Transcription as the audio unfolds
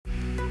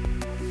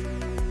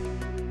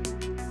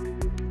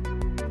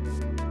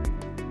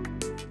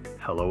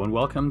Hello and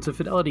welcome to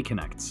Fidelity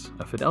Connects,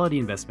 a Fidelity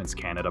Investments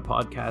Canada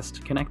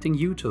podcast connecting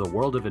you to the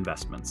world of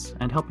investments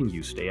and helping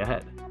you stay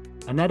ahead.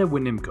 Aneta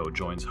Wynimko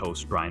joins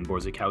host Brian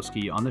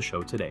Borzakowski on the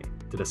show today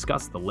to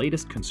discuss the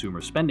latest consumer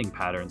spending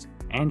patterns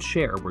and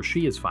share where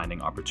she is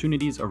finding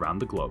opportunities around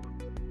the globe.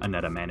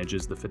 Aneta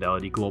manages the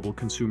Fidelity Global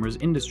Consumers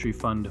Industry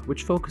Fund,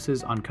 which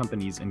focuses on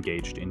companies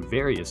engaged in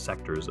various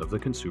sectors of the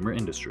consumer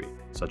industry,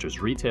 such as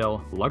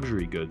retail,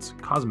 luxury goods,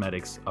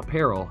 cosmetics,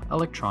 apparel,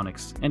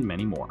 electronics, and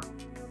many more.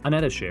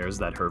 Aneta shares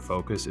that her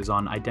focus is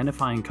on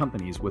identifying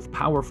companies with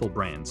powerful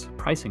brands,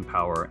 pricing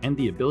power, and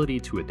the ability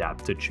to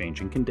adapt to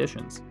changing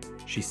conditions.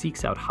 She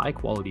seeks out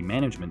high-quality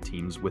management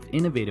teams with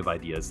innovative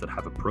ideas that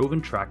have a proven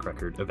track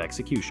record of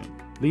execution,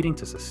 leading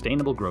to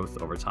sustainable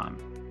growth over time.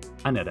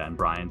 Aneta and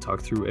Brian talk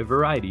through a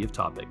variety of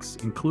topics,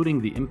 including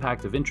the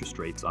impact of interest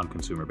rates on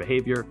consumer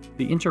behavior,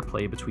 the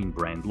interplay between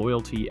brand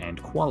loyalty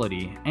and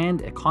quality, and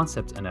a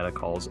concept Aneta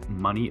calls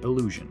money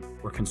illusion,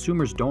 where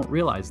consumers don't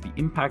realize the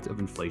impact of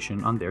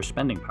inflation on their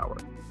spending power.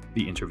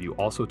 The interview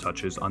also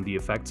touches on the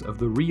effects of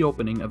the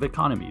reopening of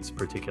economies,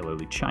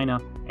 particularly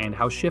China, and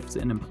how shifts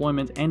in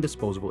employment and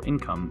disposable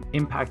income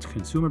impact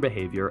consumer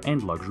behavior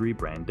and luxury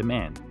brand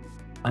demand.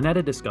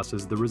 Aneta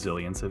discusses the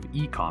resilience of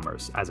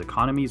e-commerce as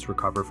economies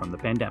recover from the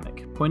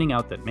pandemic, pointing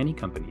out that many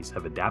companies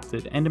have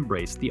adapted and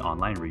embraced the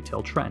online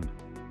retail trend.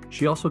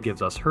 She also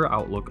gives us her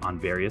outlook on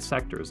various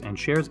sectors and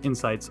shares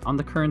insights on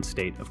the current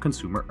state of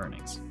consumer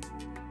earnings.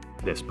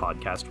 This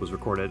podcast was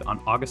recorded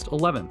on August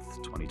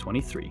 11th,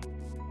 2023.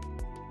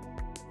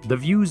 The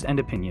views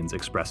and opinions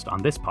expressed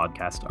on this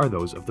podcast are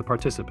those of the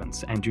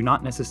participants and do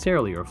not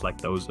necessarily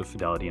reflect those of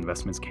Fidelity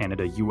Investments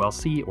Canada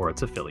ULC or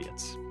its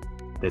affiliates.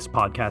 This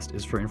podcast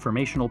is for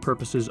informational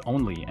purposes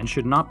only and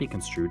should not be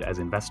construed as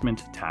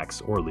investment,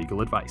 tax, or legal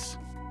advice.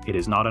 It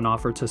is not an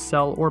offer to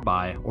sell or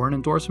buy or an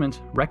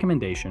endorsement,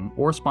 recommendation,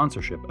 or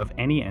sponsorship of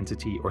any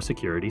entity or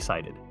security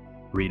cited.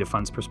 Read a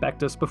fund's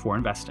prospectus before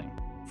investing.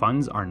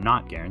 Funds are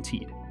not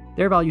guaranteed.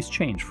 Their values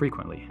change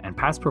frequently, and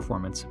past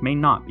performance may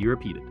not be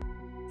repeated.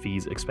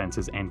 Fees,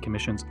 expenses, and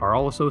commissions are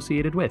all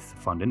associated with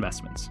fund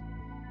investments.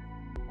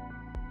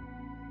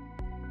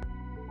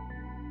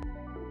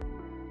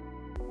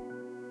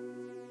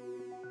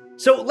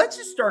 So let's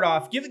just start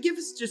off. Give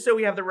us, just so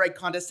we have the right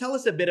context, tell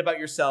us a bit about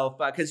yourself,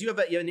 because you have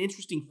an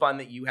interesting fund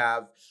that you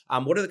have.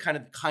 What are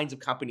the kinds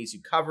of companies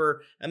you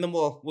cover? And then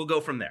we'll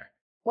go from there.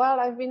 Well,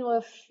 I've been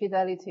with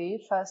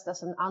Fidelity first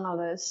as an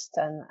analyst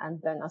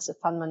and then as a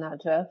fund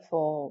manager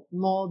for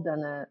more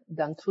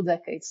than 2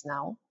 decades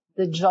now.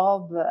 The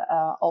job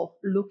of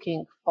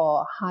looking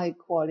for high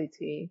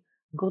quality,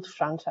 good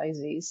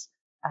franchisees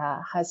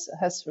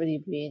has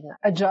really been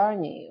a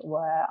journey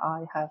where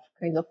I have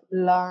kind of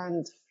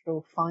learned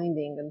through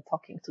finding and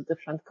talking to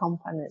different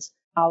companies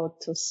how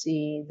to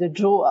see the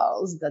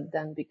jewels that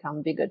then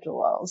become bigger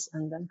jewels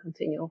and then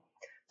continue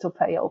to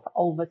pay off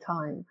over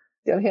time.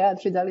 Still here at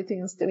Fidelity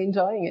and still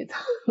enjoying it.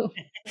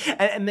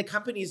 And the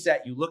companies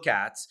that you look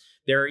at,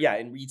 they're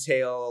in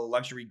retail,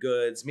 luxury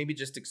goods. Maybe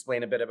just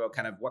explain a bit about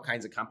kind of what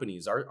kinds of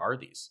companies are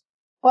these.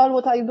 Well,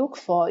 what I look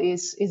for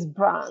is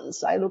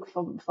brands. I look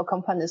for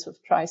companies with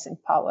pricing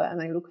power,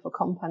 and I look for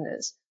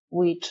companies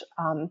which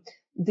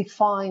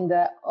define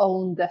their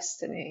own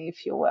destiny,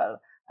 if you will.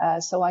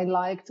 So I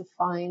like to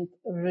find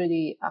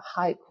really a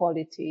high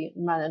quality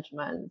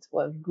management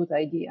with good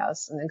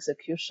ideas and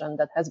execution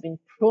that has been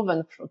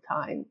proven through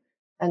time,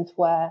 and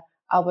where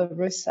our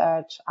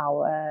research,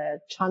 our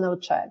channel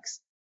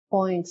checks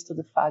points to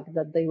the fact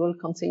that they will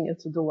continue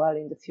to do well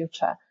in the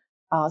future.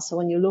 So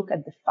when you look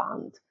at the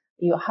fund,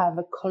 you have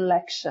a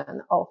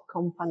collection of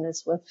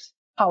companies with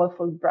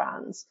powerful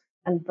brands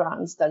and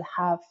brands that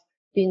have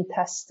been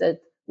tested,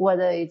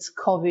 whether it's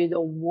COVID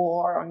or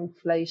war or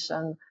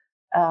inflation.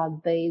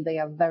 They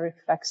are very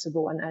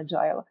flexible and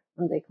agile,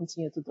 and they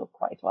continue to do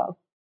quite well.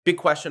 Big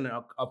question,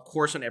 of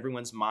course, on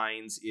everyone's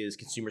minds is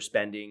consumer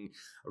spending,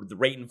 or the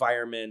rate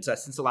environment.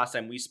 Since the last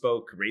time we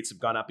spoke, rates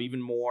have gone up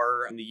even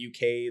more. In the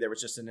UK, there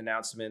was just an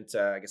announcement,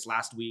 I guess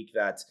last week,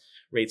 that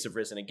rates have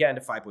risen again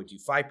to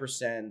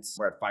 5.25%.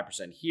 We're at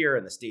 5% here,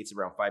 in the States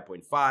around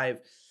 5.5%.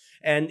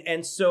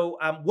 And so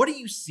what are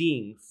you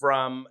seeing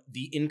from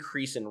the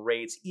increase in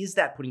rates? Is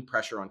that putting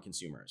pressure on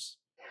consumers?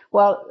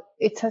 Well,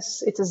 it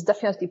is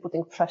definitely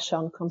putting pressure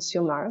on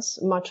consumers,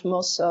 much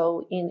more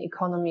so in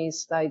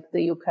economies like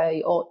the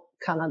UK or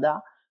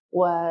Canada,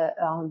 where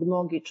the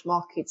mortgage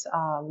markets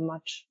are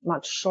much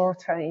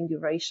shorter in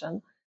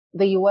duration.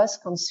 The US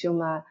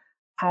consumer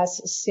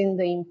has seen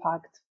the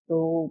impact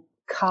through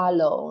car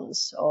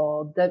loans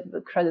or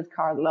credit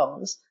card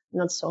loans,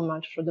 not so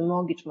much through the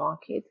mortgage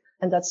market.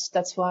 And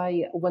that's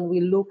why when we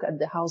look at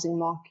the housing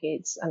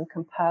markets and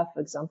compare, for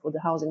example,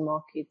 the housing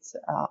markets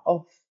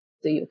of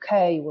the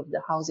UK with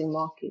the housing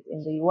market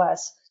in the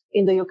US.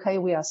 In the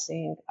UK, we are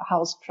seeing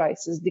house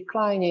prices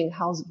declining,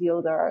 house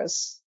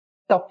builders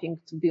stopping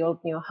to build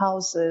new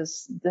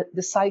houses.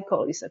 The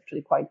cycle is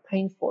actually quite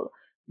painful.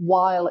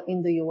 While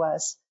in the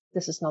US,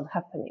 this is not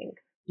happening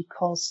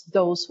because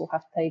those who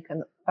have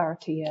taken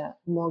 30-year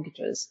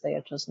mortgages, they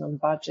are just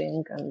not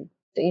budging and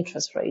the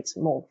interest rates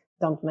move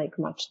don't make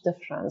much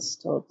difference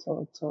to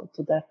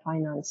their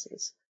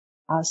finances.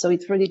 So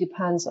it really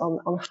depends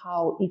on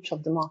how each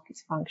of the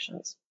markets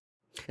functions.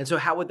 And so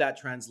how would that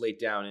translate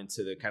down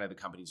into the kind of the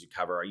companies you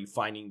cover? Are you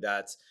finding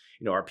that,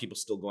 are people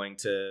still going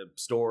to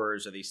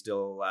stores? Are they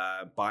still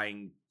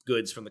buying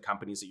goods from the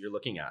companies that you're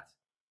looking at?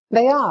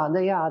 They are,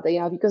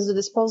 because the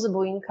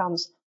disposable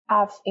incomes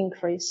have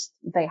increased.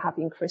 They have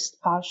increased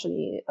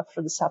partially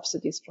through the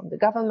subsidies from the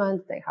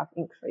government. They have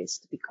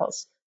increased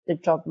because the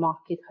job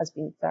market has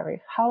been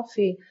very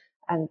healthy,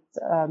 and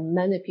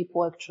many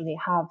people actually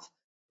have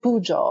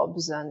good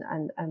jobs,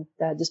 and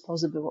their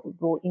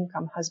disposable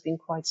income has been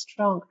quite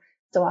strong.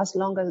 So as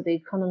long as the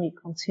economy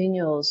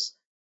continues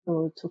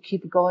to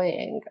keep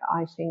going,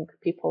 I think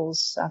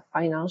people's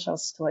financial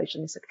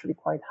situation is actually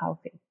quite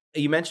healthy.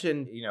 You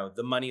mentioned,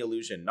 the money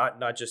illusion,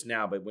 not just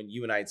now, but when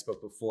you and I had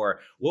spoke before.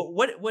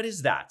 What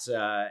is that?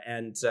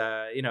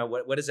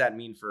 What does that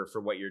mean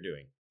for what you're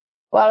doing?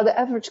 Well, the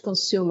average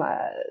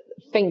consumer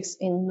thinks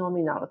in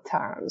nominal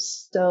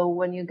terms. So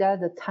when you get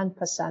a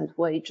 10%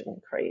 wage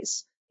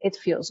increase, it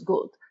feels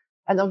good.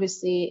 And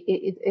obviously,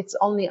 it's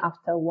only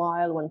after a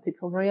while when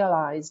people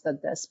realize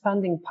that their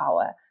spending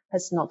power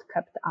has not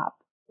kept up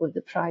with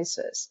the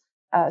prices.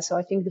 So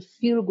I think the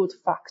feel-good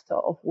factor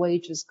of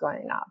wages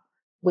going up,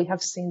 we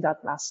have seen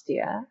that last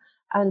year,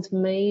 and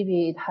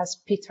maybe it has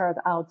petered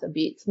out a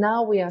bit.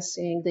 Now we are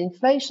seeing the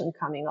inflation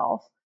coming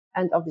off,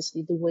 and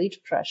obviously the wage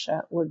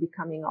pressure will be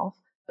coming off.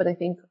 But I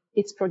think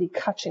it's probably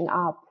catching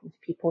up with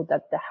people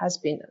that there has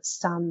been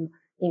some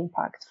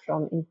impact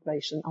from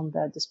inflation on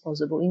their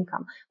disposable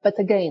income. But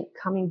again,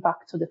 coming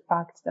back to the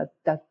fact that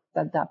there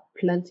are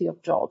plenty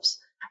of jobs,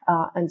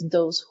 and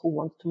those who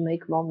want to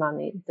make more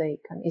money, they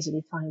can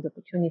easily find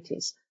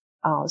opportunities.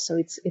 So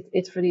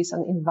it really is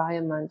an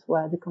environment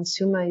where the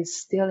consumer is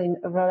still in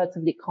a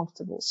relatively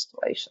comfortable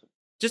situation.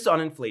 Just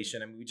on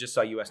inflation, I mean, we just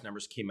saw U.S.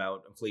 numbers came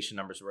out. Inflation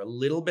numbers were a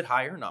little bit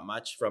higher, not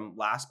much from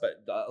last,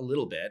 but a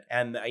little bit.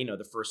 And,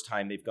 the first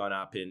time they've gone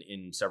up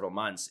in several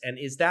months. And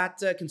is that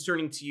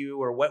concerning to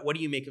you, or what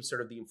do you make of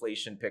sort of the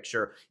inflation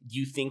picture? Do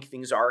you think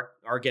things are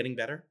getting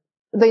better?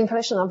 The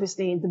inflation,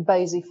 obviously, the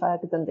base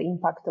effect and the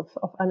impact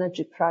of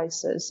energy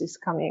prices is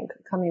coming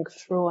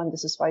through. And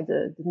this is why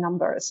the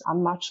numbers are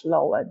much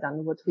lower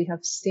than what we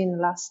have seen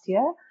last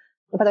year.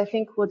 But I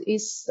think what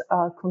is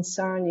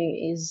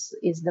concerning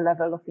is the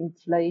level of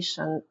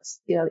inflation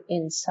still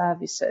in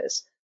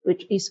services,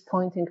 which is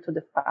pointing to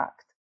the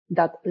fact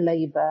that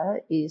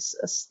labor is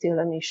still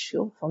an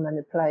issue for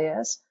many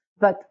players,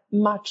 but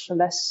much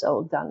less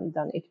so than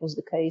it was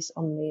the case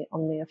only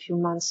a few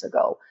months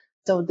ago.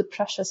 So the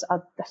pressures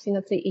are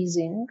definitely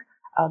easing.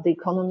 The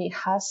economy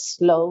has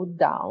slowed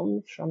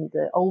down from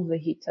the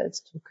overheated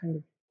to kind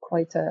of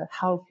quite a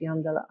healthy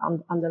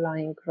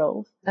underlying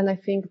growth. And I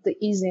think the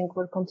easing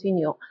will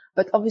continue.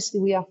 But obviously,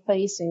 we are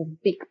facing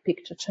big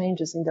picture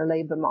changes in the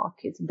labor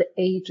market. The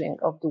aging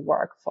of the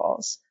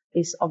workforce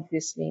is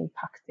obviously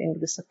impacting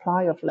the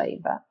supply of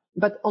labor.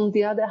 But on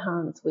the other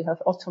hand, we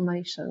have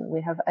automation,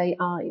 we have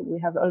AI, we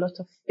have a lot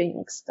of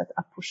things that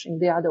are pushing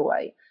the other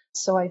way.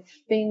 So I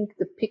think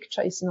the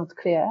picture is not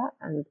clear,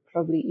 and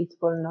probably it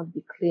will not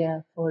be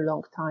clear for a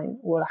long time.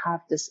 We'll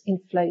have this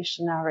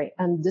inflationary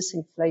and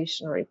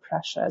disinflationary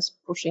pressures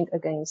pushing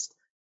against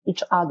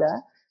each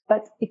other,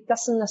 but it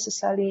doesn't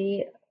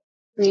necessarily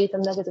create a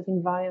negative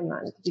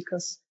environment,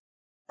 because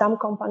some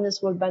companies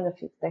will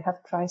benefit. They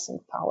have pricing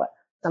power.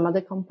 Some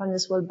other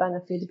companies will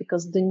benefit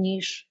because the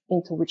niche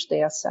into which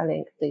they are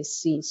selling, they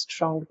see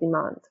strong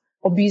demand.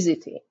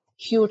 Obesity,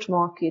 huge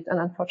market, and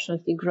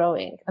unfortunately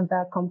growing. And there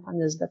are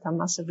companies that are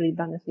massively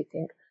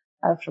benefiting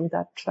from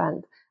that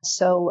trend.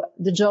 So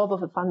the job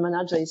of a fund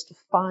manager is to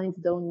find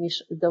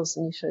those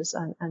niches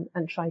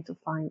and try to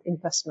find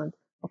investment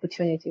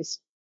opportunities.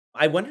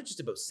 I wonder just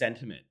about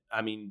sentiment.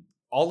 I mean,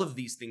 all of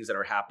these things that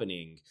are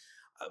happening,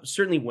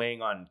 certainly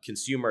weighing on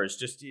consumers.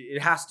 Just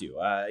it has to.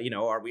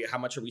 How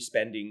much are we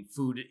spending?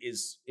 Food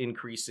is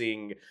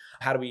increasing.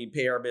 How do we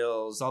pay our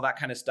bills? All that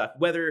kind of stuff.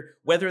 Whether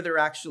they're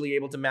actually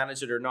able to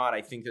manage it or not,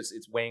 I think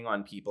it's weighing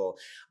on people.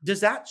 Does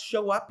that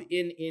show up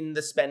in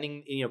the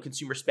spending?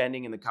 Consumer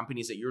spending in the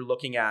companies that you're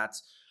looking at.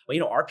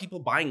 Are people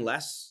buying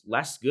less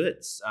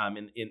goods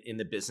in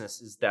the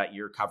businesses that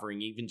you're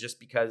covering, even just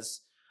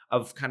because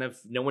of kind of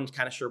no one's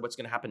kind of sure what's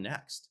going to happen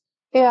next?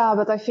 Yeah,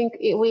 but I think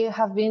we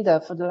have been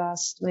there for the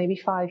last maybe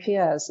 5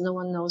 years. No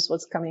one knows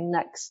what's coming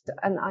next.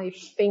 And I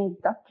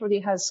think that really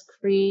has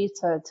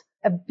created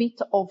a bit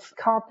of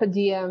carpe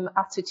diem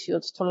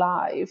attitude to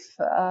life.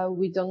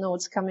 We don't know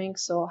what's coming,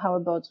 so how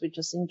about we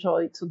just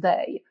enjoy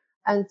today?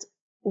 And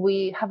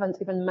we haven't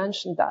even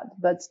mentioned that,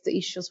 but the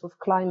issues with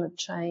climate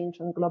change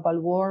and global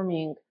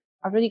warming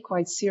are really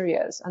quite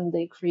serious, and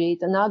they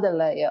create another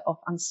layer of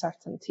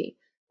uncertainty.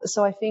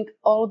 So I think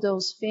all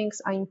those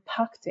things are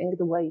impacting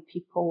the way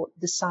people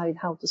decide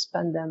how to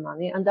spend their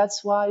money. And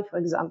that's why, for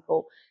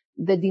example,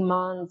 the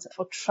demand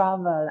for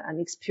travel and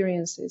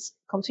experiences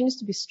continues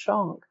to be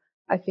strong.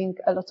 I think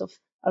a lot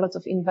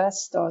of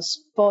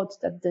investors thought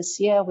that this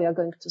year we are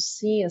going to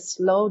see a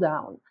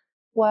slowdown.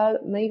 Well,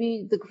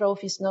 maybe the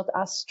growth is not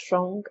as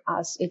strong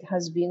as it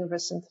has been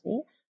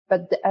recently,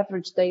 but the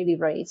average daily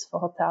rates for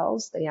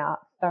hotels, they are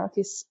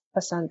 30%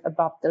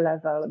 above the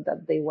level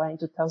that they were in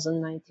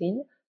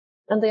 2019,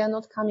 and they are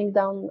not coming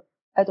down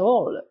at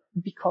all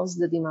because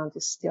the demand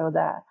is still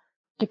there.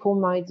 People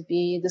might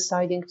be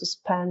deciding to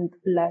spend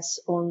less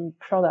on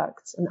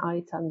products and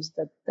items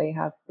that they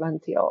have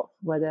plenty of,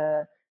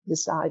 whether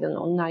this, I don't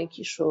know,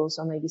 Nike shoes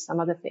or maybe some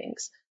other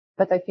things.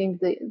 But I think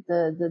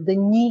the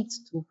need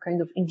to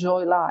kind of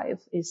enjoy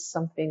life is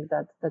something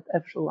that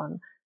everyone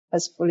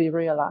has fully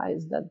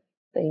realized that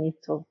they need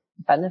to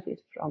benefit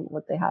from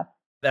what they have.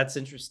 That's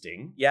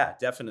interesting. Yeah,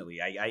 definitely.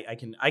 I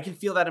can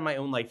feel that in my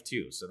own life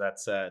too. So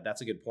that's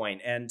a good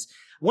point. And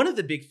one of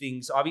the big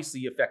things,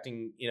 obviously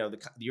affecting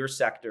your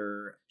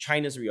sector,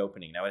 China's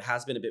reopening. Now it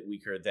has been a bit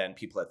weaker than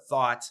people had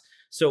thought.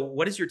 So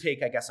what is your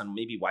take, I guess, on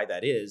maybe why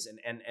that is,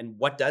 and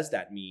what does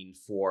that mean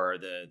for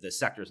the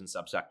sectors and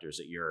subsectors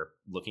that you're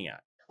looking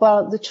at?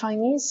 Well, the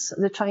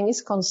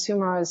Chinese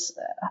consumers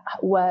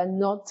were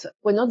not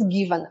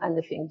given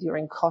anything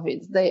during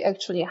COVID. They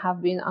actually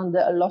have been under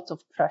a lot of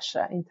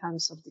pressure in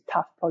terms of the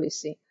tough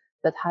policy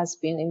that has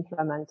been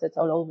implemented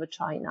all over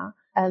China.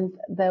 And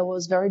there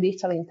was very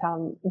little in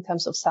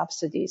terms of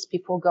subsidies.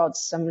 People got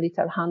some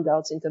little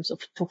handouts in terms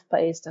of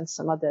toothpaste and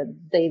some other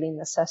daily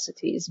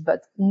necessities,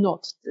 but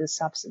not the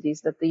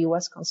subsidies that the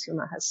US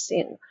consumer has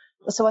seen.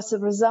 So as a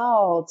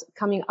result,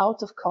 coming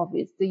out of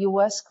COVID, the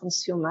US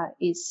consumer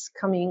is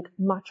coming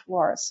much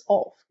worse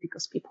off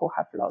because people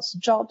have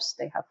lost jobs,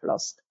 they have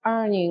lost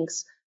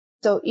earnings.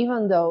 So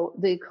even though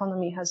the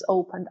economy has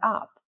opened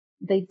up,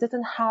 they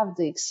didn't have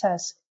the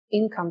excess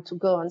income to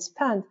go and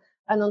spend.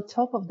 And on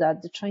top of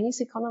that, the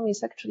Chinese economy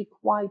is actually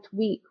quite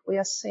weak. We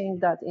are seeing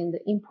that in the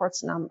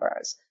imports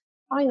numbers.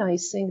 China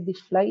is seeing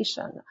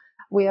deflation.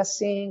 We are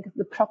seeing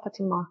the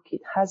property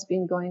market has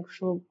been going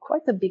through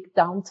quite a big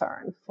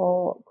downturn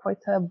for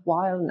quite a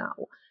while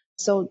now.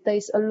 So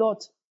there's a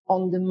lot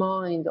on the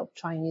mind of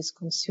Chinese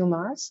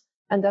consumers,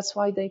 and that's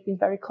why they've been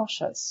very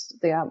cautious.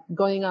 They are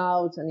going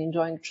out and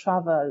enjoying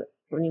travel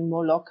really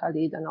more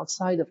locally than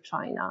outside of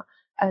China.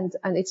 And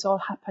it's all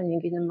happening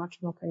in a much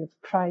more kind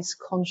of price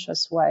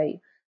conscious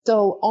way.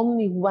 So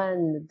only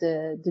when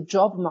the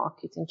job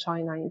market in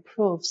China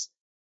improves,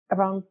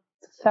 around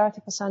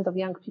 30% of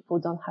young people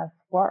don't have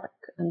work,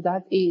 and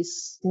that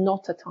is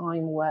not a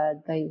time where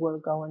they will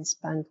go and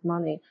spend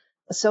money.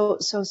 So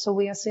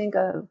we are seeing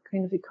a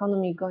kind of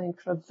economy going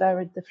through a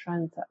very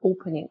different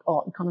opening,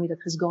 or economy that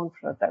has gone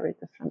through a very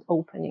different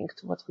opening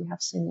to what we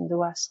have seen in the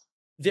West.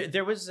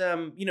 There was,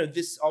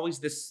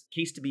 this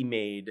case to be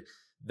made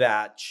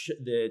that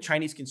the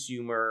Chinese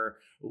consumer,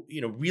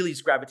 really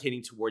is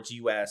gravitating towards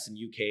US and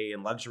UK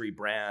and luxury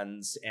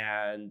brands.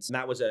 And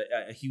that was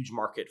a huge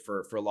market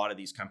for a lot of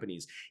these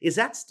companies. Is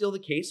that still the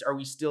case? Are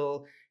we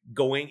still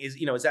going, is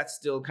that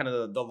still kind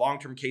of the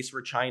long-term case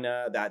for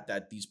China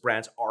that these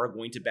brands are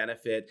going to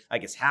benefit? I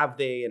guess, have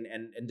they?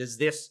 And does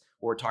this,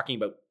 what we're talking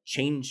about,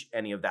 change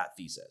any of that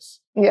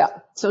thesis? Yeah.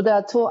 So there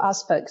are two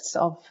aspects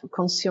of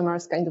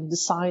consumers kind of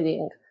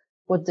deciding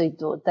what they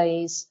do.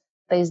 There's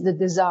the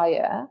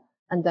desire,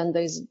 and then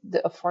there's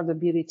the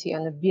affordability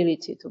and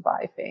ability to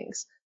buy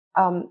things.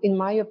 In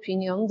my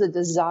opinion, the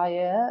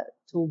desire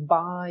to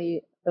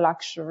buy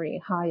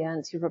luxury,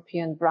 high-end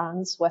European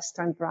brands,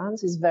 Western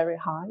brands, is very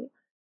high.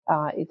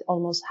 It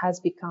almost has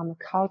become a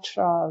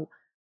cultural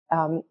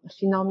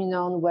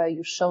phenomenon where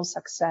you show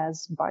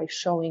success by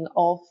showing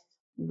off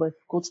with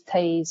good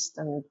taste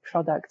and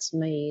products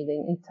made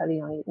in Italy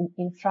or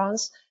in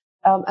France.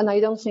 And I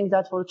don't think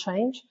that will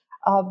change.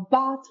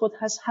 But what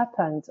has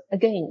happened,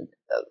 again,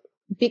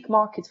 big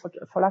market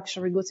for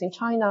luxury goods in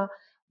China,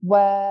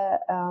 where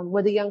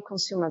the young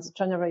consumers,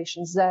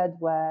 Generation Z,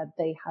 where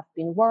they have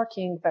been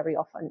working very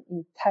often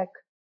in tech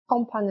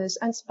companies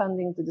and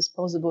spending the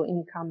disposable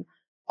income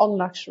on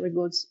luxury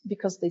goods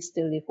because they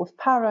still live with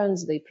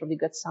parents. They probably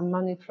get some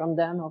money from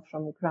them or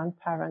from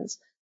grandparents,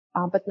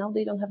 but now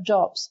they don't have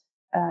jobs.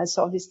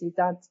 So obviously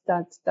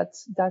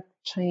that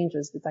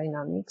changes the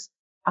dynamics.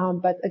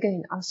 But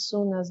again, as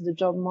soon as the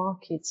job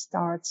market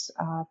starts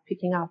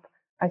picking up,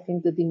 I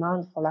think the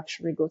demand for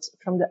luxury goods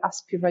from the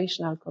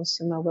aspirational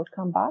consumer will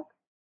come back.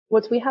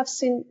 What we have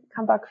seen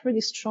come back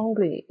really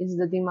strongly is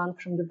the demand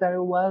from the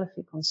very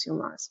wealthy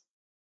consumers.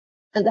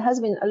 And there has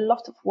been a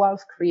lot of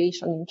wealth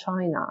creation in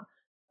China.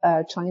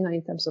 China,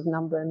 in terms of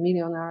number of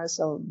millionaires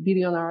or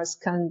billionaires,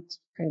 can't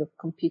kind of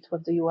compete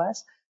with the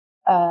US.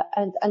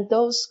 And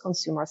those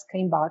consumers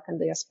came back and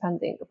they are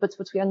spending. But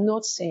what we are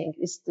not seeing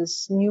is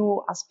this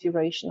new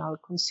aspirational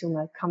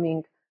consumer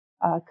coming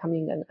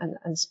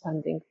and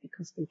spending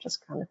because they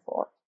just can't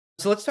afford.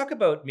 So let's talk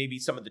about maybe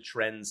some of the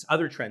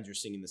other trends you're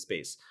seeing in the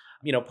space.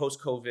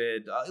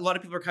 Post-COVID, a lot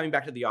of people are coming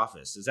back to the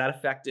office. Has that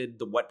affected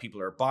what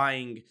people are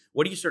buying?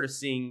 What are you sort of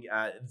seeing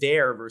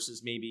there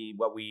versus maybe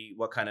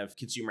what kind of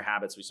consumer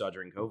habits we saw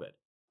during COVID?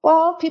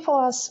 Well, people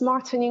are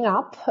smartening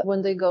up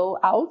when they go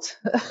out,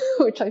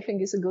 which I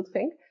think is a good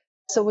thing.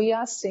 So we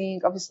are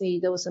seeing, obviously,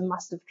 there was a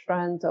massive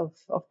trend of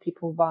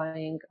people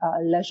buying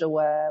leisure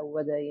wear,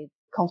 whether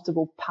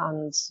comfortable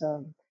pants,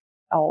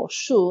 or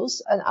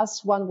shoes. And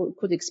as one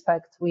could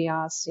expect, we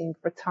are seeing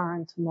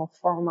return to more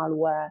formal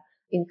wear.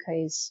 In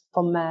case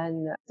for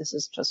men, this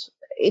is just,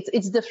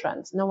 it's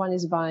different. No one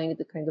is buying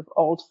the kind of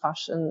old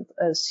fashioned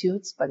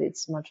suits, but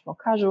it's much more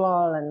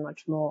casual and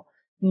much more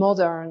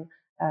modern.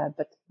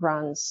 But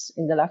brands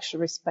in the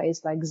luxury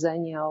space like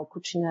Zegna or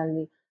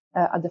Cucinelli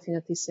are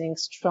definitely seeing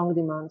strong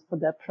demand for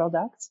their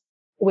products.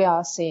 We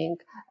are seeing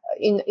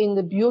in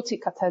the beauty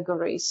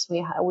categories, we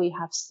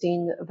have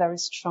seen very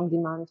strong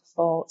demand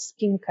for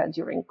skincare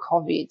during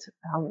COVID,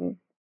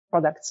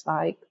 products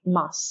like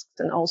masks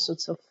and all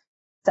sorts of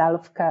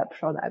self-care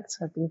products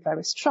have been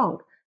very strong.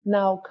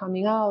 Now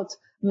coming out,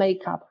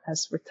 makeup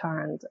has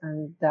returned,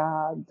 and there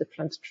are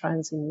different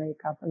trends in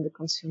makeup, and the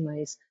consumer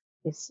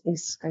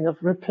is kind of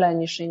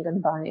replenishing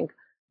and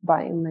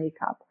buying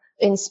makeup.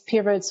 In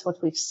spirits,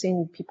 what we've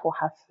seen, people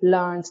have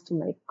learned to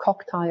make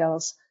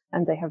cocktails,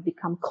 and they have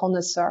become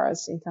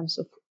connoisseurs in terms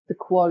of the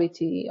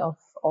quality of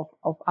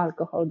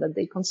alcohol that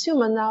they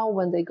consume. And now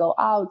when they go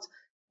out,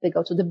 they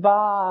go to the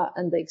bar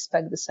and they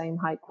expect the same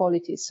high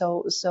quality.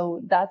 So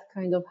that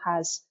kind of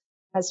has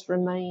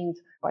remained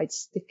quite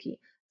sticky.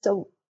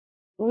 So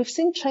we've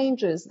seen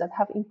changes that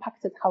have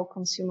impacted how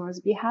consumers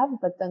behave,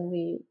 but then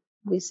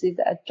we see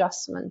the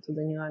adjustment to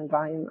the new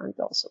environment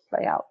also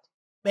play out.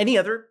 Any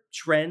other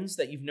trends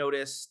that you've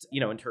noticed,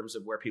 in terms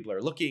of where people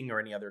are looking, or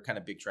any other kind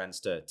of big trends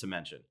to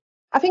mention?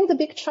 I think the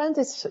big trend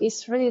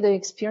is really the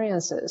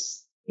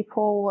experiences.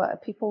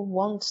 People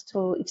want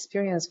to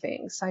experience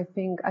things. I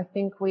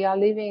think we are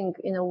living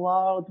in a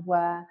world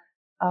where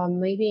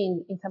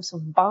maybe in terms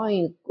of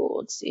buying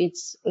goods,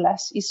 it's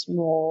less is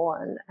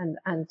more,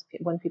 and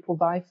when people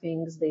buy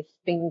things, they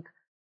think,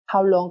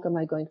 how long am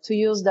I going to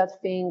use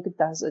that thing?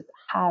 Does it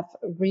have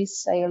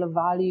resale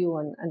value,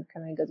 and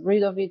can I get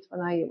rid of it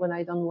when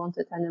I don't want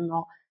it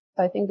anymore?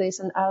 So I think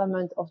there's an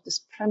element of this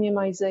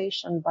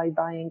premiumization by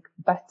buying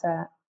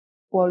better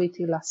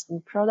quality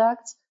lasting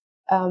products.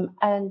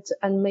 And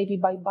maybe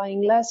by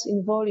buying less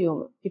in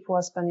volume, people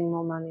are spending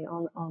more money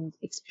on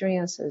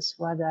experiences,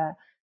 whether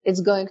it's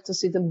going to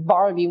see the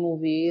Barbie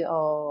movie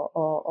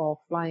or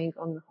flying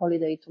on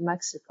holiday to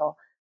Mexico.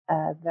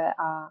 There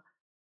are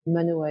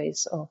many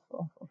ways of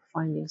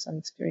finding some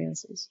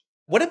experiences.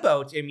 What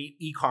about,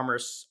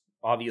 e-commerce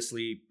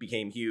obviously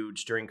became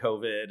huge during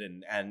COVID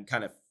and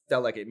kind of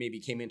felt like it maybe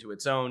came into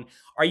its own.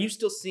 Are you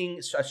still seeing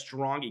a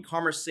strong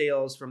e-commerce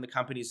sales from the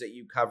companies that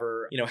you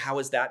cover? How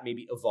has that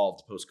maybe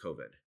evolved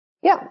post-COVID?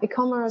 Yeah,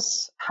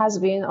 e-commerce has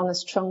been on a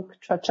strong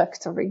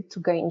trajectory to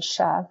gain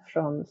share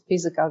from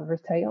physical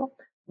retail.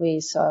 We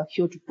saw a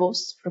huge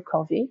boost through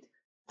COVID,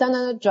 then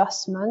an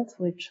adjustment,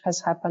 which has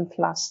happened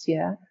last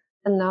year.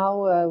 And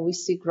now we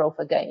see growth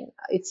again.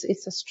 It's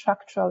a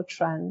structural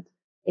trend.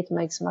 It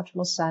makes much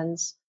more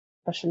sense,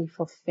 especially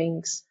for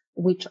things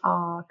which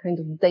are kind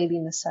of daily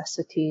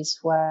necessities,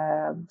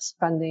 where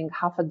spending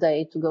half a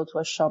day to go to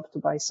a shop to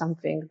buy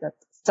something that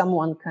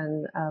someone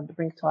can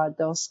bring to our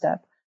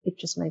doorstep, it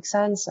just makes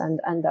sense.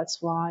 And that's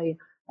why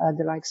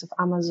the likes of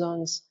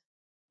Amazon's,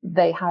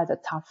 they had a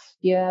tough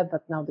year,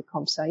 but now the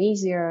comps are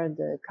easier.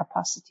 The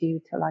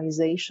capacity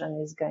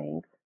utilization is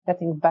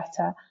getting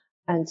better.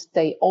 And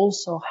they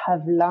also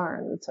have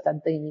learned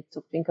that they need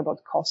to think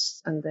about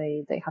costs, and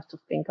they have to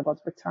think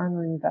about return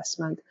on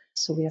investment.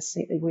 So we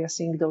are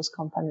seeing those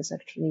companies,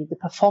 actually, the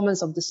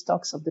performance of the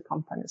stocks of the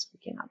companies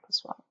picking up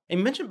as well. And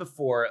you mentioned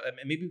before, and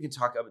maybe we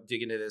can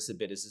dig into this a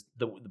bit, is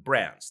the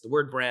brands, the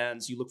word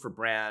brands. You look for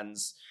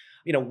brands.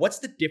 What's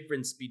the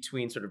difference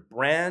between sort of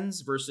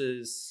brands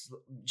versus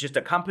just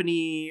a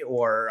company,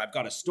 or I've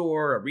got a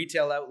store, a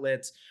retail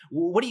outlet?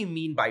 What do you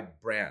mean by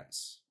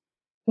brands?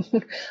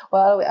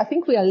 Well, I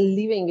think we are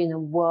living in a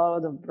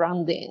world of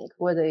branding,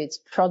 whether it's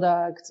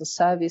products or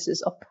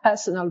services or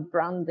personal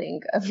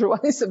branding.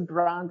 Everyone is a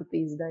brand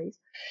these days.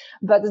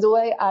 But the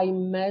way I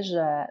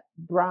measure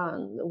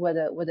brand,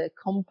 whether a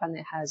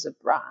company has a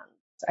brand,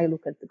 I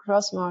look at the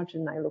gross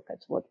margin, I look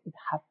at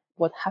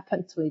what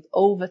happened to it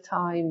over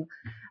time.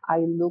 I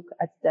look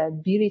at the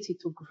ability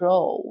to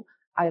grow.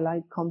 I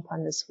like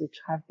companies which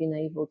have been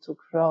able to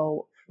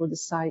grow through the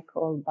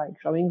cycle by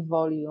growing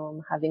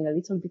volume, having a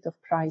little bit of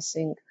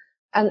pricing.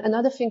 And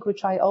another thing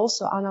which I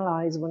also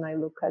analyze when I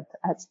look at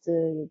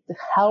the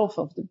health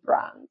of the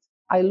brand,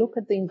 I look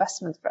at the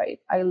investment rate.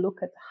 I look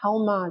at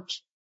how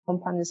much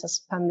companies are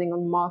spending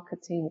on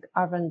marketing,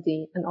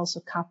 R&D, and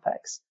also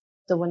CapEx.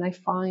 So when I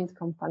find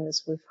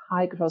companies with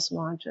high gross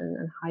margin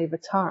and high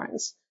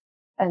returns,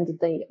 and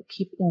they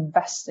keep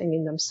investing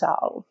in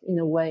themselves in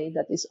a way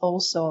that is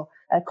also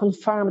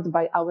confirmed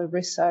by our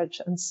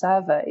research and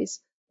surveys,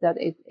 that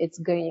it's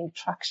gaining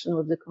traction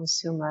with the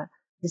consumer.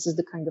 This is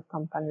the kind of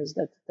companies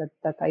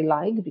that I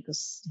like,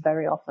 because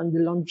very often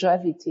the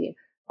longevity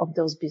of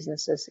those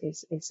businesses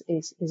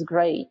is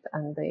great,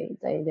 and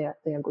they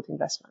are good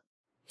investment.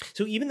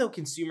 So even though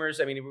consumers,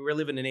 we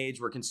live in an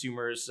age where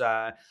consumers,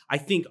 I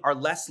think, are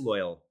less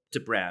loyal to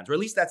brands, or at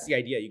least that's the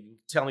idea. You can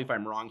tell me if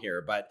I'm wrong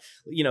here, but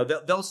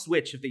they'll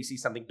switch if they see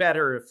something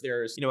better. If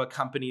there's a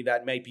company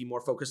that might be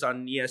more focused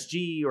on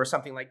ESG or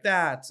something like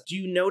that. Do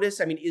you notice?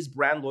 I mean, is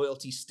brand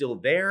loyalty still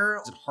there?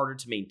 Is it harder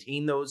to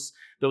maintain those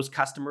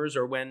customers,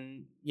 or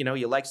when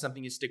you like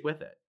something, you stick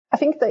with it? I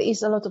think there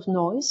is a lot of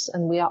noise,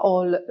 and we are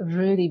all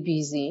really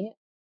busy.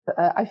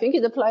 I think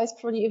it applies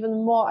probably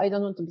even more. I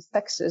don't want to be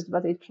sexist,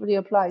 but it really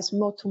applies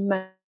more to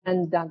men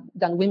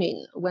than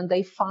women. When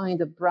they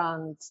find a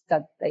brand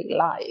that they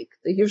like,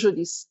 they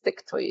usually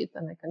stick to it.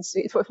 And I can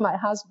see it with my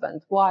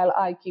husband while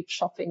I keep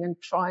shopping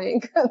and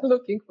trying and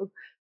looking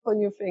for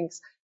new things.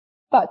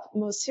 But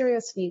more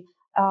seriously,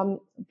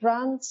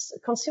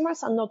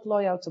 consumers are not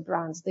loyal to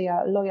brands. They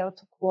are loyal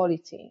to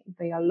quality.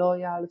 They are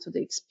loyal to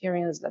the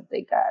experience that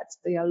they get.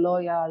 They are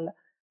loyal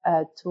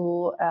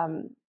to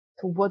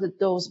what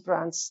those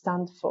brands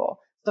stand for.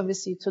 So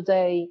obviously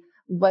today,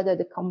 whether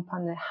the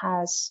company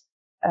has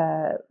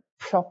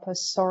proper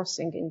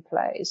sourcing in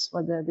place,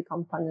 whether the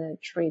company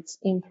treats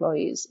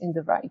employees in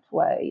the right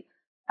way,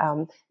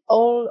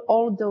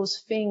 all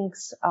those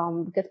things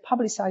get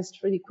publicized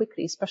really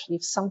quickly, especially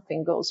if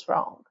something goes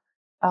wrong.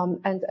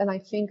 And I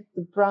think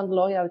the brand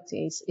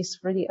loyalty is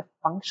really a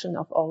function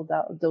of all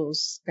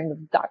those kind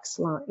of ducks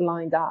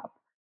lined up.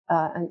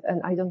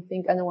 And I don't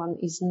think anyone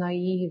is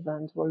naive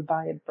and will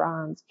buy a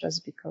brand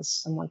just because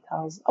someone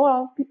tells,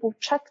 people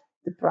check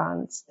the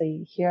brands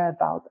they hear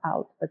about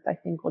out. But I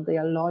think what they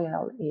are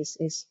loyal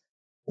is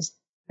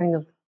kind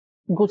of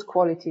good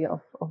quality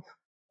of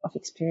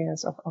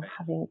experience of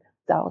having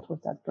dealt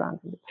with that brand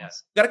in the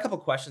past. Got a couple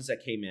of questions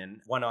that came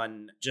in. One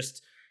on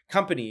just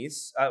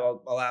companies.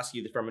 I'll ask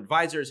you from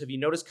advisors. Have you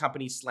noticed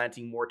companies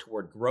slanting more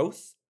toward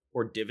growth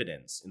or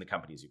dividends in the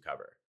companies you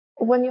cover?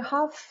 When you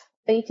have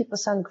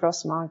 80%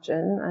 gross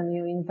margin and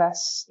you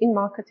invest in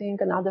marketing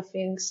and other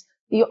things,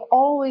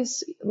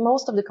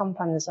 most of the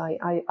companies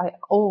I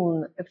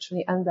own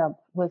actually end up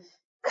with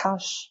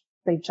cash.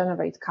 They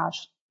generate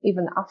cash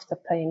even after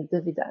paying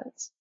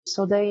dividends.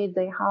 So they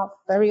have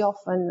very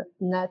often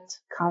net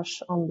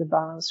cash on the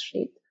balance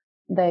sheet.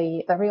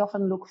 They very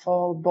often look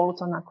for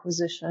bolt-on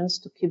acquisitions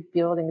to keep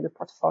building the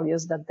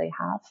portfolios that they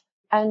have.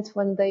 And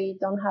when they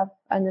don't have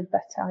any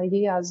better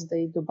ideas,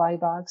 they do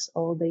buybacks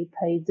or they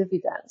pay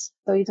dividends.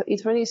 So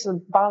it really is a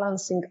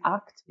balancing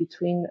act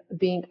between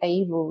being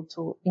able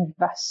to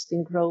invest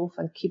in growth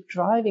and keep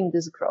driving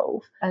this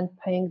growth and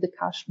paying the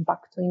cash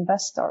back to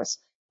investors.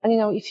 And,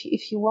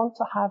 if you want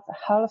to have a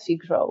healthy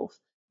growth,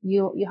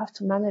 you have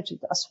to manage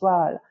it as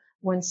well.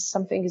 When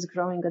something is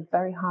growing at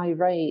very high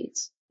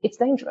rates, it's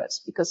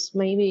dangerous because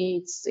maybe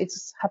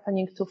it's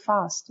happening too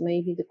fast.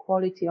 Maybe the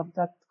quality of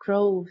that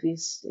growth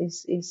is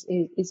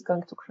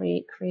going to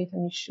create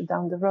an issue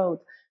down the road.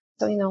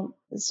 So,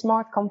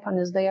 smart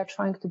companies, they are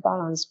trying to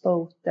balance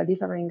both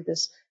delivering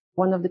this.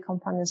 One of the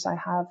companies I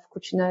have,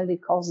 Cucinelli,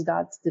 calls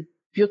that the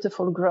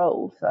beautiful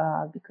growth,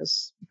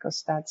 because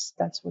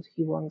that's what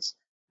he wants.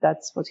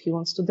 That's what he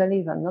wants to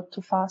deliver, not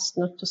too fast,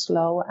 not too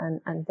slow,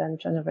 and then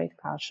generate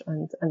cash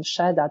and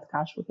share that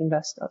cash with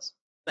investors.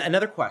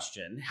 Another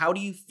question, how do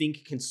you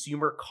think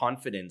consumer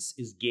confidence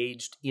is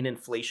gauged in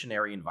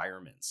inflationary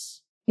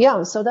environments?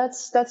 Yeah, so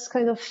that's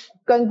kind of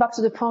going back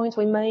to the point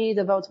we made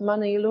about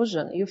money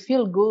illusion. You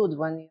feel good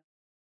when your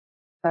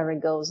salary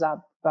goes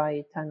up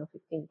by 10 or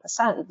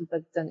 15%,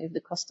 but then if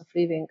the cost of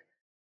living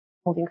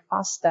moving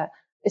faster,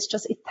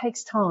 it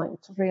takes time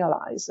to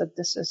realize that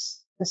this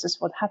is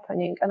what's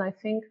happening. And I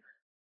think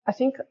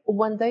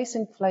when there's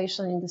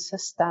inflation in the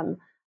system,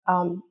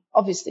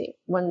 obviously,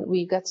 when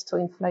we get to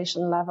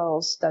inflation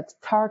levels that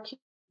Turkey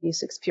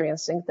is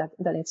experiencing,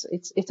 then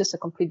it is a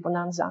complete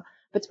bonanza.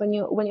 But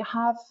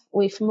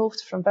we've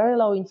moved from very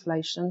low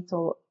inflation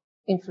to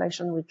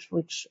inflation which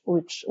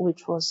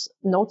was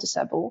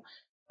noticeable.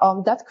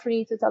 That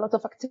created a lot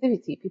of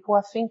activity. People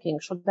are thinking,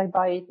 should I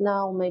buy it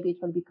now? Maybe it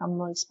will become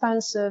more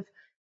expensive.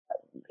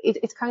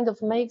 It kind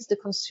of makes the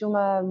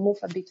consumer move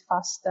a bit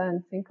faster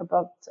and think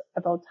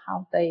about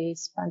how they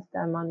spend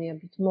their money a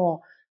bit more.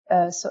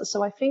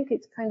 So I think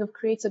it kind of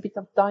creates a bit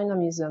of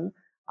dynamism,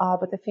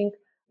 but I think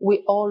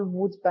we all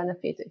would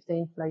benefit if the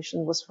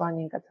inflation was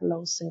running at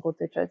low single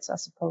digits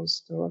as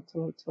opposed to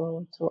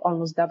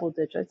almost double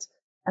digits.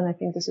 And I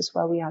think this is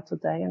where we are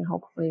today, and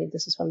hopefully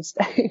this is where we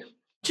stay.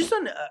 Just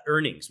on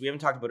earnings, we haven't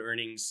talked about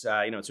earnings.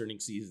 It's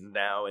earnings season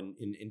now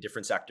in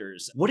different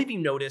sectors. What have you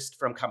noticed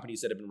from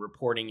companies that have been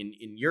reporting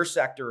in your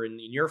sector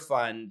and in your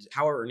fund?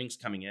 How are earnings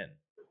coming in?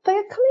 They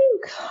are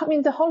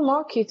coming. The whole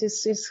market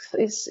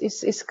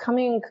is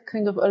coming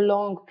kind of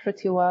along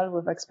pretty well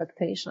with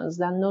expectations.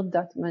 There are not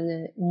that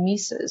many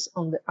misses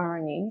on the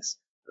earnings,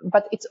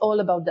 but it's all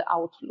about the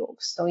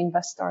outlook. So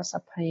investors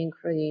are paying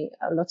really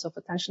lots of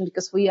attention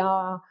because we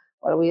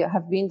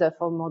have been there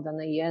for more than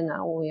a year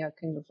now.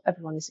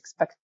 Everyone is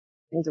expecting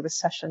the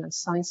recession and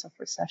signs of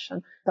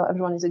recession. So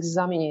everyone is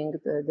examining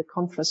the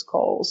conference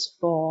calls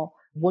for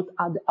what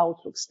are the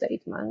outlook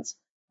statements.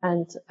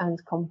 and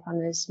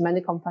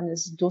many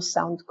companies do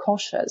sound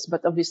cautious,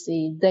 but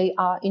obviously they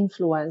are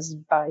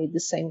influenced by the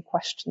same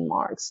question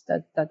marks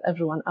that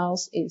everyone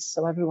else is.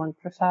 So everyone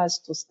prefers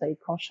to stay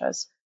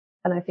cautious.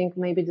 And I think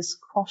maybe this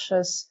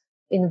cautious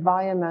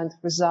environment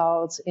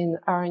results in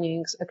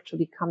earnings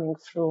actually coming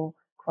through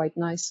quite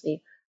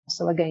nicely.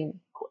 So again,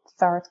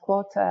 third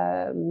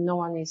quarter, no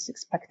one is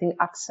expecting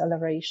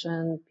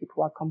acceleration.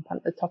 People are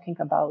talking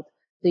about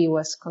the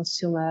US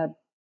consumer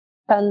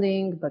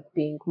spending, but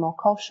being more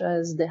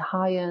cautious. The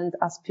high-end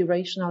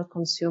aspirational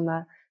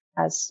consumer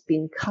has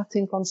been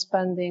cutting on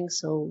spending.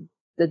 So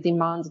the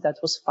demand that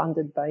was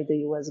funded by the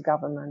US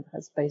government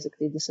has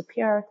basically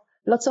disappeared.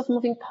 Lots of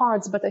moving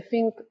parts, but I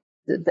think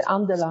the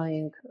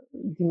underlying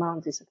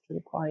demand is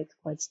actually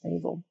quite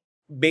stable.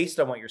 Based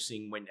on what you're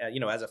seeing when,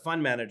 as a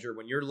fund manager,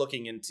 when you're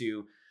looking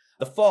into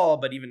the fall,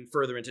 but even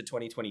further into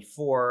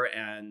 2024,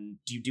 and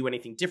do you do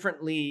anything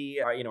differently?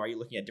 Are you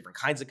looking at different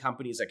kinds of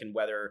companies that can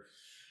weather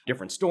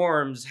different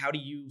storms? How do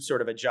you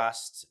sort of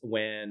adjust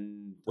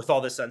with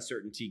all this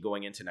uncertainty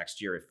going into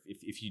next year,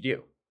 if you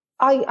do?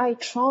 I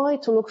try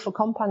to look for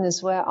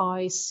companies where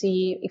I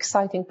see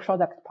exciting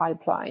product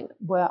pipeline,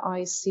 where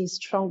I see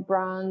strong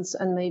brands,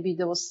 and maybe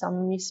there was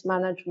some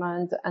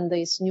mismanagement and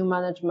there's new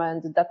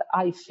management that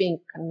I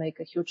think can make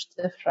a huge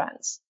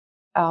difference.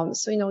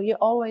 So you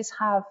always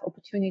have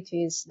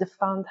opportunities. The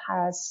fund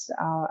has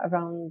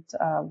around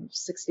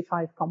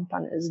 65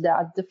 companies. There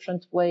are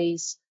different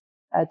ways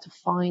to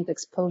find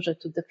exposure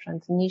to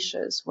different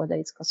niches, whether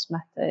it's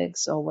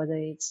cosmetics or whether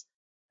it's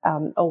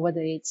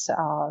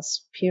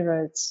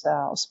spirits,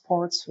 or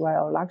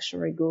sportswear, or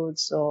luxury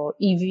goods, or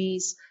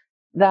EVs.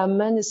 There are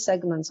many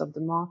segments of the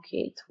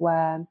market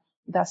where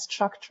there are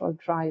structural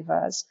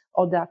drivers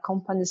or there are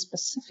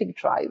company-specific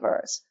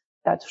drivers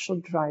that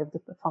should drive the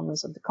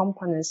performance of the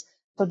companies.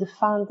 So the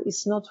fund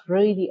is not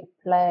really a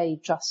play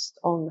just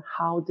on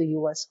how the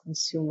US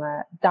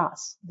consumer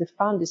does. The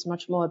fund is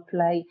much more a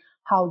play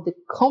how the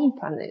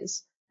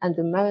companies and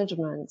the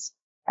management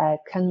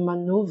can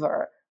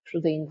maneuver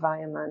through the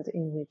environment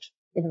in which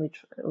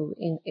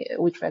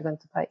we're going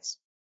to face.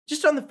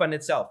 Just on the fund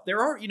itself, there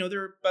are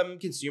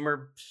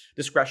consumer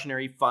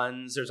discretionary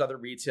funds. There's other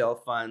retail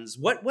funds.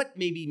 What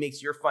maybe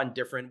makes your fund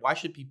different? Why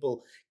should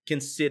people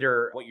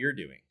consider what you're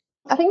doing?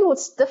 I think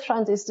what's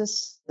different is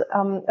this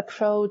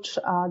approach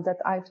that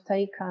I've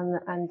taken,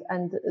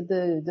 and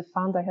the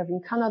fund I have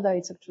in Canada.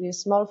 It's actually a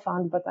small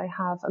fund, but I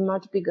have a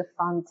much bigger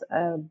fund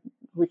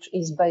which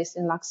is based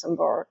in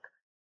Luxembourg.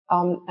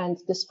 And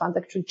this fund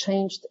actually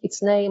changed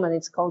its name, and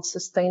it's called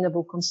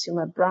Sustainable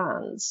Consumer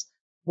Brands,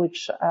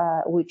 which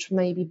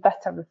maybe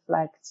better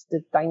reflects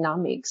the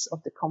dynamics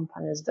of the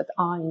companies that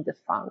are in the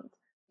fund.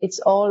 It's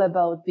all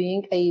about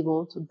being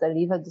able to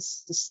deliver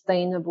this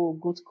sustainable,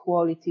 good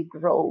quality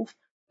growth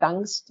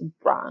thanks to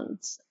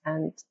brands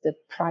and the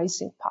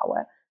pricing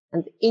power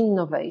and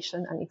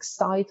innovation and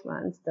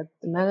excitement that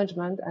the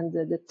management and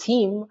the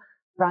team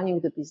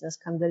running the business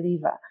can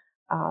deliver.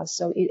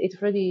 So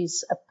it really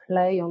is a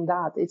play on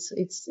that.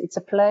 It's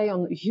a play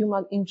on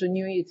human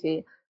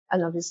ingenuity,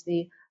 and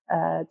obviously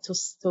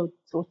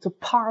to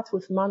part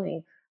with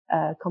money,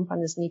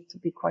 companies need to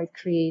be quite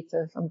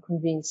creative and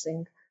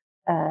convincing,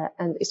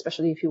 and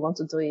especially if you want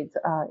to do it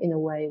in a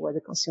way where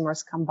the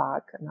consumers come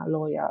back and are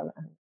loyal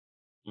and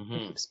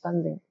keep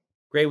spending.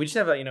 Great. We just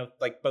have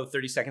about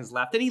 30 seconds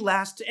left. Any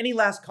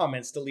last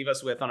comments to leave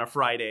us with on a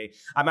Friday?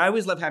 I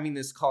always love having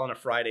this call on a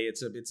Friday.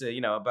 It's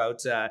about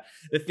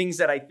the things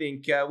that I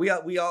think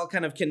we all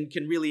kind of can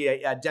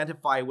really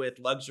identify with: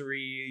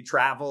 luxury,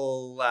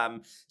 travel,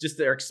 just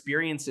their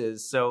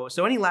experiences. So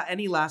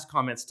any last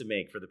comments to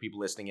make for the people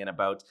listening in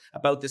about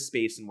this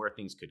space and where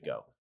things could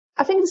go?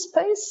 I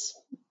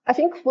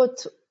think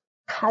what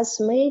has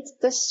made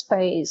this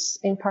space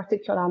in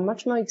particular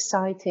much more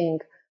exciting,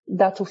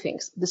 there are two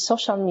things. The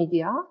social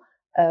media,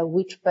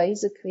 which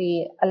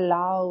basically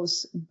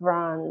allows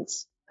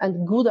brands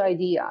and good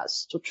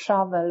ideas to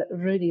travel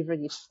really,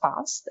 really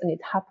fast. And it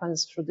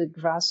happens through the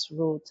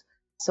grassroots.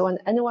 So when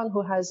anyone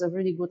who has a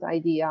really good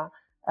idea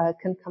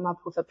can come up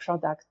with a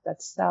product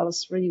that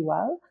sells really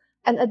well.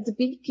 And at the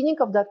beginning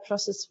of that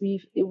process,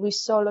 we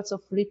saw lots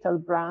of little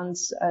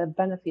brands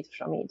benefit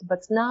from it.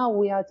 But now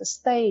we are at a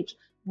stage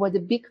where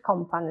the big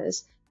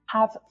companies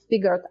have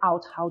figured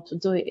out how to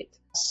do it.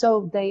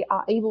 So they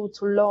are able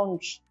to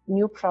launch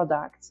new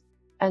products,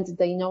 and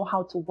they know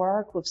how to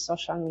work with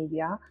social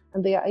media,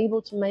 and they are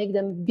able to make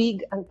them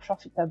big and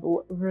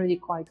profitable really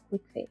quite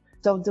quickly.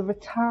 So the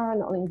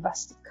return on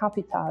invested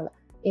capital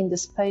in the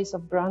space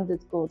of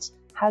branded goods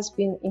has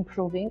been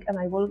improving, and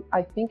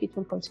I think it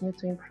will continue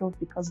to improve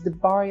because the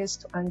barriers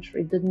to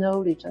entry, the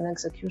knowledge and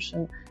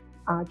execution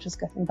are just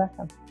getting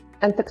better.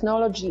 And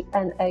technology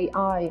and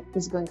AI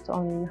is going to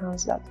only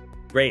enhance that.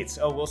 Great.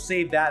 Oh, we'll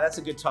save that. That's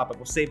a good topic.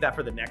 We'll save that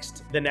for the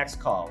next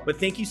call. But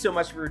thank you so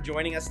much for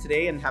joining us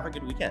today, and have a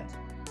good weekend.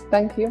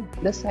 Thank you.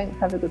 The same.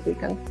 Have a good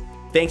weekend.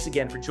 Thanks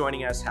again for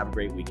joining us. Have a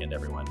great weekend,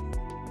 everyone.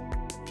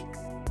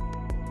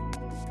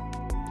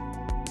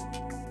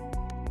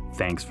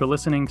 Thanks for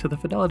listening to the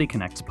Fidelity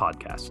Connects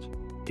podcast.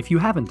 If you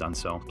haven't done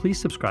so, please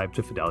subscribe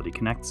to Fidelity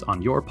Connects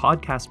on your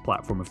podcast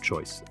platform of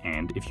choice,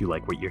 and if you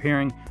like what you're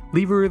hearing,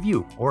 leave a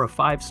review or a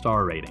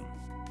 5-star rating.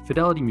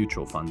 Fidelity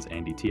mutual funds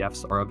and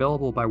ETFs are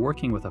available by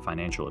working with a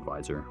financial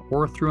advisor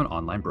or through an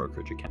online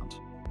brokerage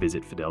account.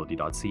 Visit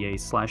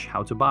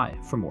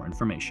fidelity.ca/howtobuy for more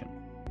information.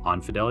 On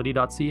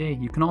fidelity.ca,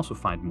 you can also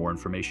find more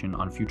information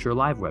on future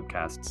live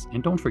webcasts,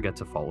 and don't forget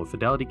to follow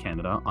Fidelity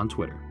Canada on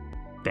Twitter.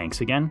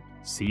 Thanks again,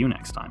 see you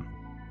next time.